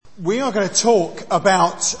We are going to talk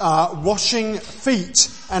about washing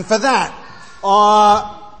feet, and for that,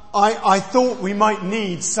 I thought we might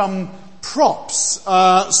need some props.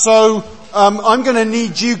 So I'm going to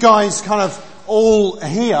need you guys kind of all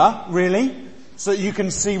here, really, so that you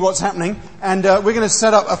can see what's happening. And we're going to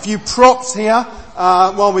set up a few props here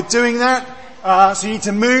while we're doing that. So you need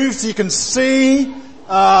to move so you can see. Here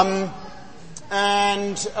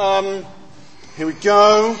we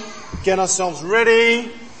go. Get ourselves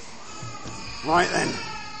ready. Right then.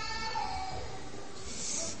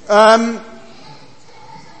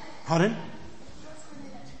 Pardon?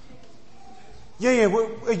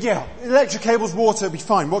 Yeah. Electric cables, water, it'll be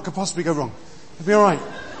fine. What could possibly go wrong? It'll be alright.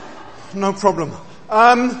 No problem.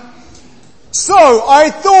 So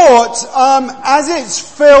I thought, as it's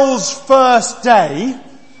Phil's first day,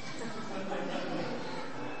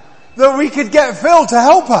 that we could get Phil to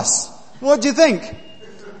help us. What do you think?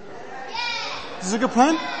 Is this a good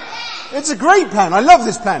plan? It's a great plan. I love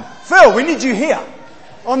this plan. Phil, we need you here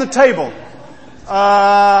on the table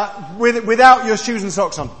without your shoes and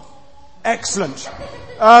socks on. Excellent.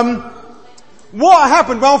 What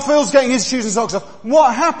happened while Phil's getting his shoes and socks off?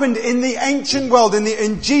 What happened in the ancient world,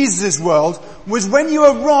 in Jesus' world, was when you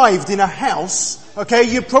arrived in a house, okay,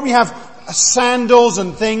 you'd probably have sandals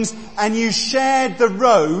and things, and you shared the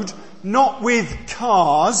road not with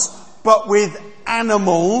cars, but with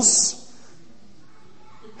animals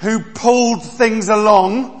who pulled things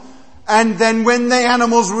along. And then when the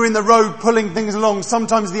animals were in the road pulling things along,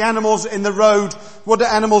 sometimes the animals in the road, what do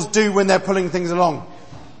animals do when they're pulling things along?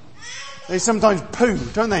 They sometimes poo,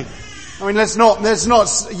 don't they? I mean, there's no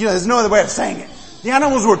other way of saying it. The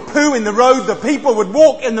animals would poo in the road, the people would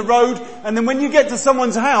walk in the road, and then when you get to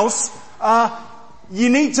someone's house, you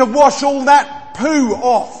need to wash all that poo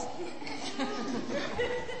off.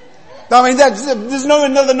 I mean, there's no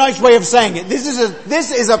another nice way of saying it. This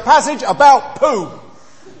is a passage about poo.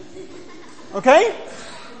 Okay?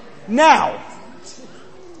 Now,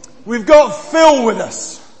 we've got Phil with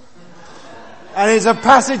us. And it's a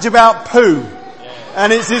passage about poo.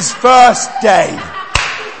 And it's his first day.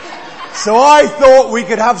 So I thought we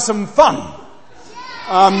could have some fun.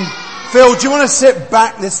 Phil, do you want to sit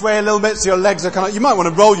back this way a little bit so your legs are kind of, you might want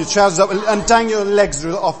to roll your trousers up and dangle your legs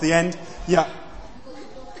off the end. Yeah.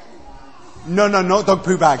 No, not dog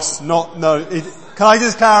poo bags. Can I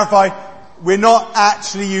just clarify? We're not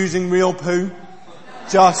actually using real poo.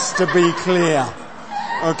 Just to be clear.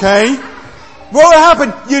 Okay? What would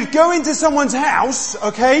happen? You'd go into someone's house,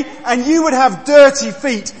 okay, and you would have dirty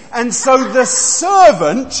feet, and so the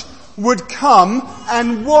servant would come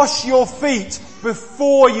and wash your feet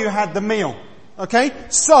before you had the meal. Okay?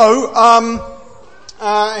 So,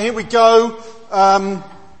 here we go.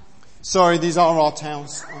 Sorry, these are our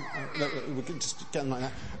towels. We can just get them like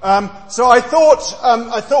that. So I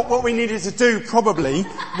thought what we needed to do probably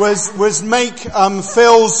was make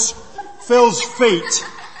Phil's feet.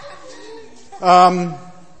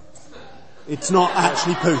 It's not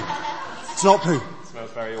actually poo. It's not poo. It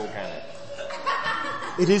smells very organic.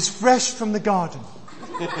 It is fresh from the garden.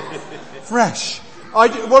 Fresh.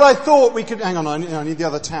 What I thought we could. Hang on, I need the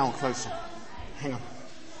other towel closer. Hang on.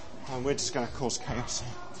 We're just going to cause chaos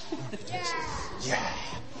here. Yeah.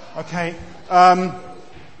 Okay.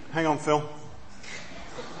 Hang on, Phil.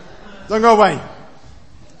 Don't go away.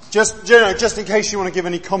 Just in case you want to give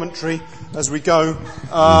any commentary as we go,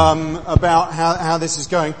 about how this is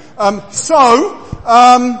going.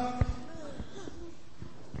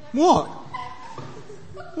 What?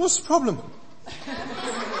 What's the problem?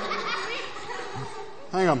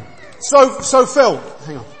 Hang on. So Phil,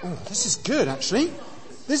 hang on. Oh, this is good actually.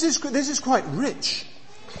 This is quite rich.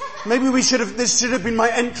 Maybe this should have been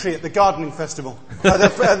my entry at the gardening festival,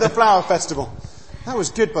 the flower festival. That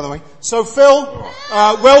was good, by the way. So Phil,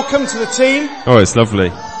 welcome to the team. Oh, it's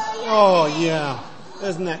lovely. Oh yeah.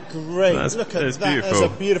 Isn't that great? Look at that. Beautiful. That's a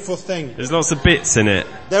beautiful thing. There's lots of bits in it.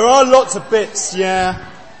 There are lots of bits, yeah.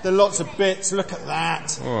 There are lots of bits. Look at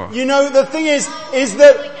that. Oh. You know, the thing is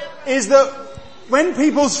that when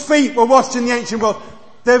people's feet were washed in the ancient world,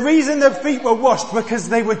 the reason their feet were washed because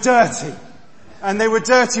they were dirty. And they were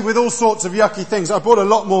dirty with all sorts of yucky things. I bought a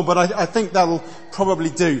lot more, but I think that'll probably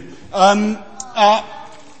do.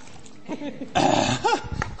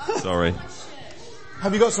 Sorry.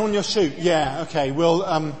 Have you got some on your shoe? Yeah, okay. We'll,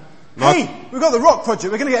 hey, we've got the Rock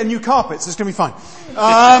Project. We're going to get a new carpet, so it's going to be fine.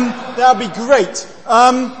 That'll be great.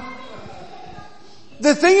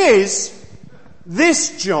 The thing is,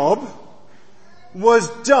 this job was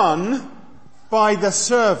done by the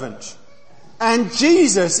servant. And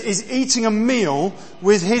Jesus is eating a meal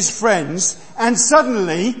with his friends, and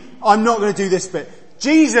suddenly, I'm not going to do this bit,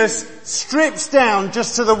 Jesus strips down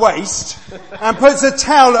just to the waist and puts a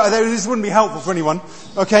towel, this wouldn't be helpful for anyone,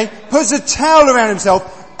 okay, puts a towel around himself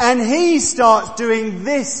and he starts doing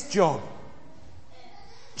this job.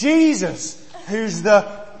 Jesus, who's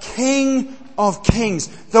the King of Kings,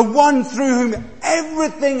 the one through whom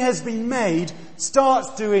everything has been made,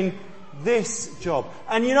 starts doing this job.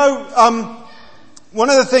 And you know, one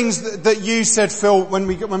of the things that you said, Phil, when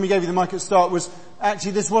we gave you the mic at the start was,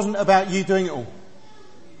 actually this wasn't about you doing it all.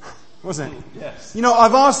 Wasn't it? Yes. You know,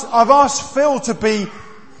 I've asked Phil to be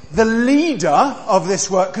the leader of this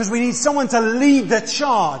work because we need someone to lead the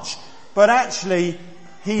charge. But actually,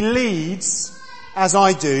 he leads, as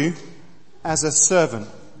I do, as a servant.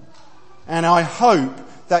 And I hope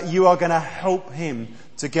that you are going to help him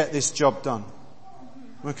to get this job done.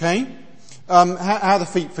 Okay? How are the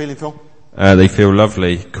feet feeling, Phil? They feel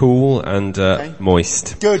lovely, cool and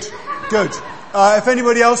moist. Good. If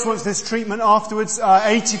anybody else wants this treatment afterwards,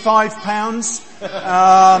 £85.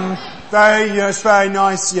 It's very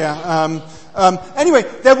nice, yeah. Anyway,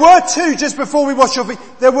 there were two, just before we watch your feet,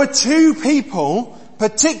 there were two people,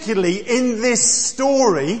 particularly in this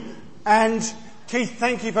story, and Keith,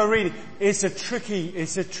 thank you for reading. It's a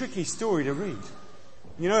tricky story to read.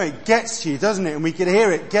 You know, it gets to you, doesn't it? And we could hear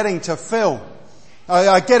it getting to Phil.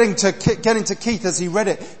 Getting to Keith as he read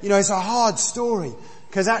it. You know, it's a hard story.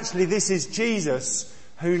 Because actually this is Jesus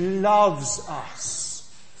who loves us,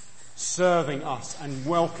 serving us and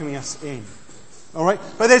welcoming us in. Alright?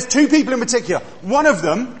 But there's two people in particular. One of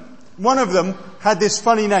them had this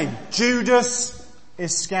funny name. Judas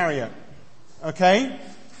Iscariot. Okay?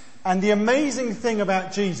 And the amazing thing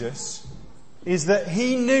about Jesus is that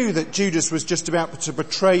he knew that Judas was just about to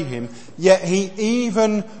betray him, yet he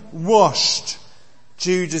even washed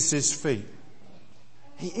Judas's feet.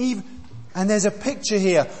 And there's a picture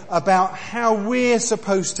here about how we're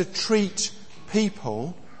supposed to treat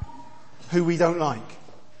people who we don't like.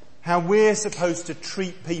 How we're supposed to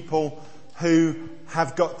treat people who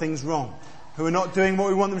have got things wrong, who are not doing what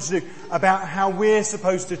we want them to do. About how we're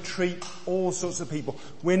supposed to treat all sorts of people.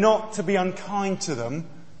 We're not to be unkind to them,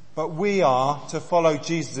 but we are to follow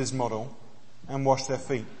Jesus' model and wash their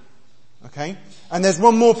feet. Okay? And there's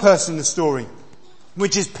one more person in the story,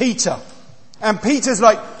 which is Peter. And Peter's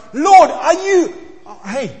like, Lord,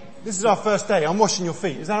 hey, this is our first day. I'm washing your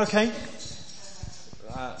feet. Is that okay?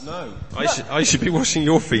 No. I should be washing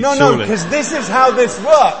your feet, No, surely. because this is how this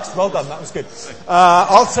works. Well done, that was good.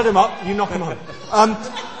 I'll set him up, you knock him home.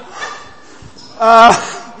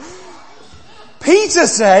 Peter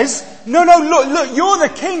says, no, look, you're the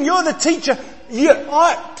king, you're the teacher.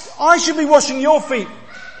 I should be washing your feet.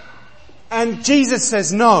 And Jesus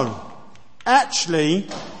says, no. Actually,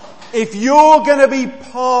 if you're going to be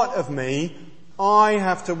part of me, I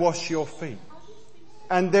have to wash your feet.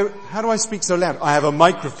 And how do I speak so loud? I have a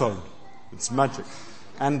microphone. It's magic.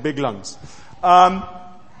 And big lungs.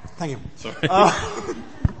 Thank you. Sorry.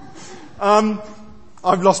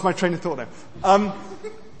 I've lost my train of thought now.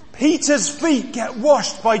 Peter's feet get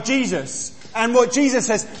washed by Jesus. And what Jesus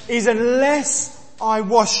says is, unless I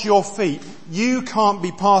wash your feet, you can't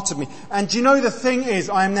be part of me. And do you know the thing is,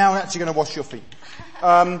 I am now actually going to wash your feet.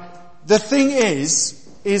 The thing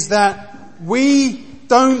is that we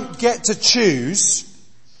don't get to choose.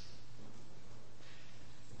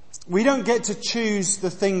 We don't get to choose the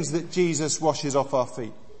things that Jesus washes off our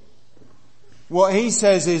feet. What he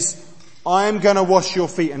says is, I am going to wash your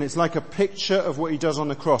feet, and it's like a picture of what he does on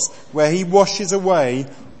the cross, where he washes away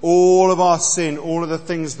all of our sin, all of the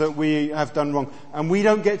things that we have done wrong. And we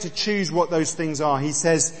don't get to choose what those things are. He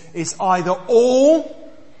says it's either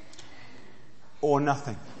all or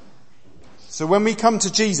nothing. So when we come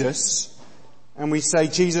to Jesus and we say,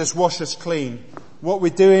 Jesus, wash us clean, what we're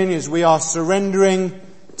doing is we are surrendering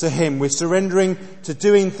to him. We're surrendering to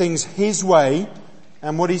doing things his way.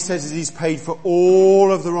 And what he says is he's paid for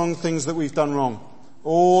all of the wrong things that we've done wrong.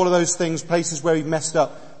 All of those things, places where we've messed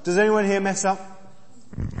up. Does anyone here mess up?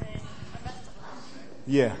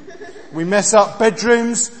 Yeah. We mess up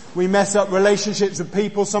bedrooms. We mess up relationships with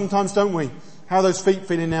people sometimes, don't we? How are those feet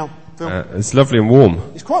feeling now, Phil? It's lovely and warm.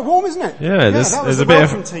 It's quite warm, isn't it? Yeah, there's a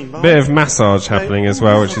bit of massage happening as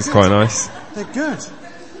well, which is quite nice. They're good.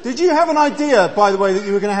 Did you have an idea, by the way, that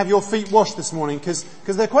you were going to have your feet washed this morning? Because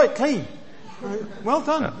they're quite clean. Well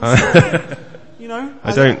done. You know,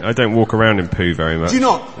 I don't walk around in poo very much. Do you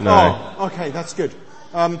not? No. Oh, okay, that's good.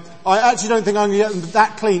 I actually don't think I'm going to get them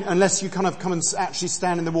that clean unless you kind of come and actually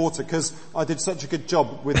stand in the water, because I did such a good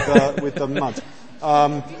job with the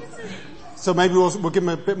mud. So maybe we'll give them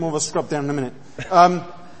a bit more of a scrub down in a minute.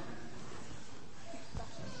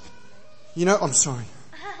 You know, I'm sorry.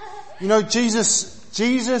 You know, Jesus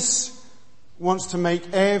wants to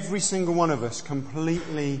make every single one of us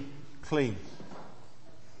completely clean.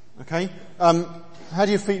 Okay? How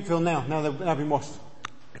do your feet feel now they've been washed?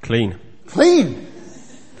 Clean. Clean!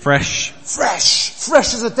 Fresh.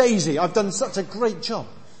 Fresh as a daisy. I've done such a great job.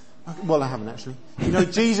 Well, I haven't actually.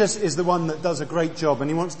 Jesus is the one that does a great job, and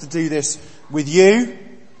he wants to do this with you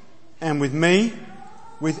and with me,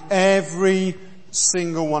 with every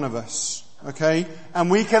single one of us. Okay? And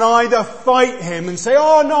we can either fight him and say,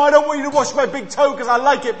 oh no, I don't want you to wash my big toe because I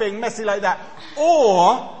like it being messy like that.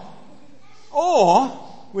 Or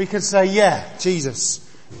we can say, yeah, Jesus,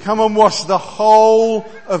 come and wash the whole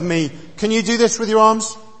of me. Can you do this with your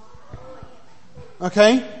arms?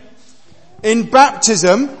 Okay? In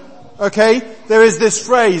baptism, okay, there is this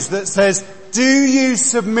phrase that says, do you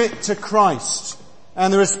submit to Christ?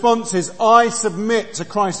 And the response is, I submit to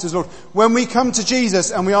Christ as Lord. When we come to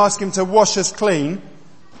Jesus and we ask him to wash us clean,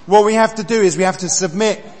 what we have to do is we have to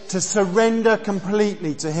submit, to surrender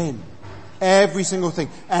completely to him. Every single thing.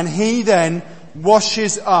 And he then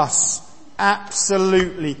washes us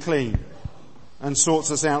absolutely clean and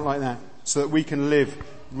sorts us out like that so that we can live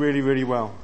really, really well.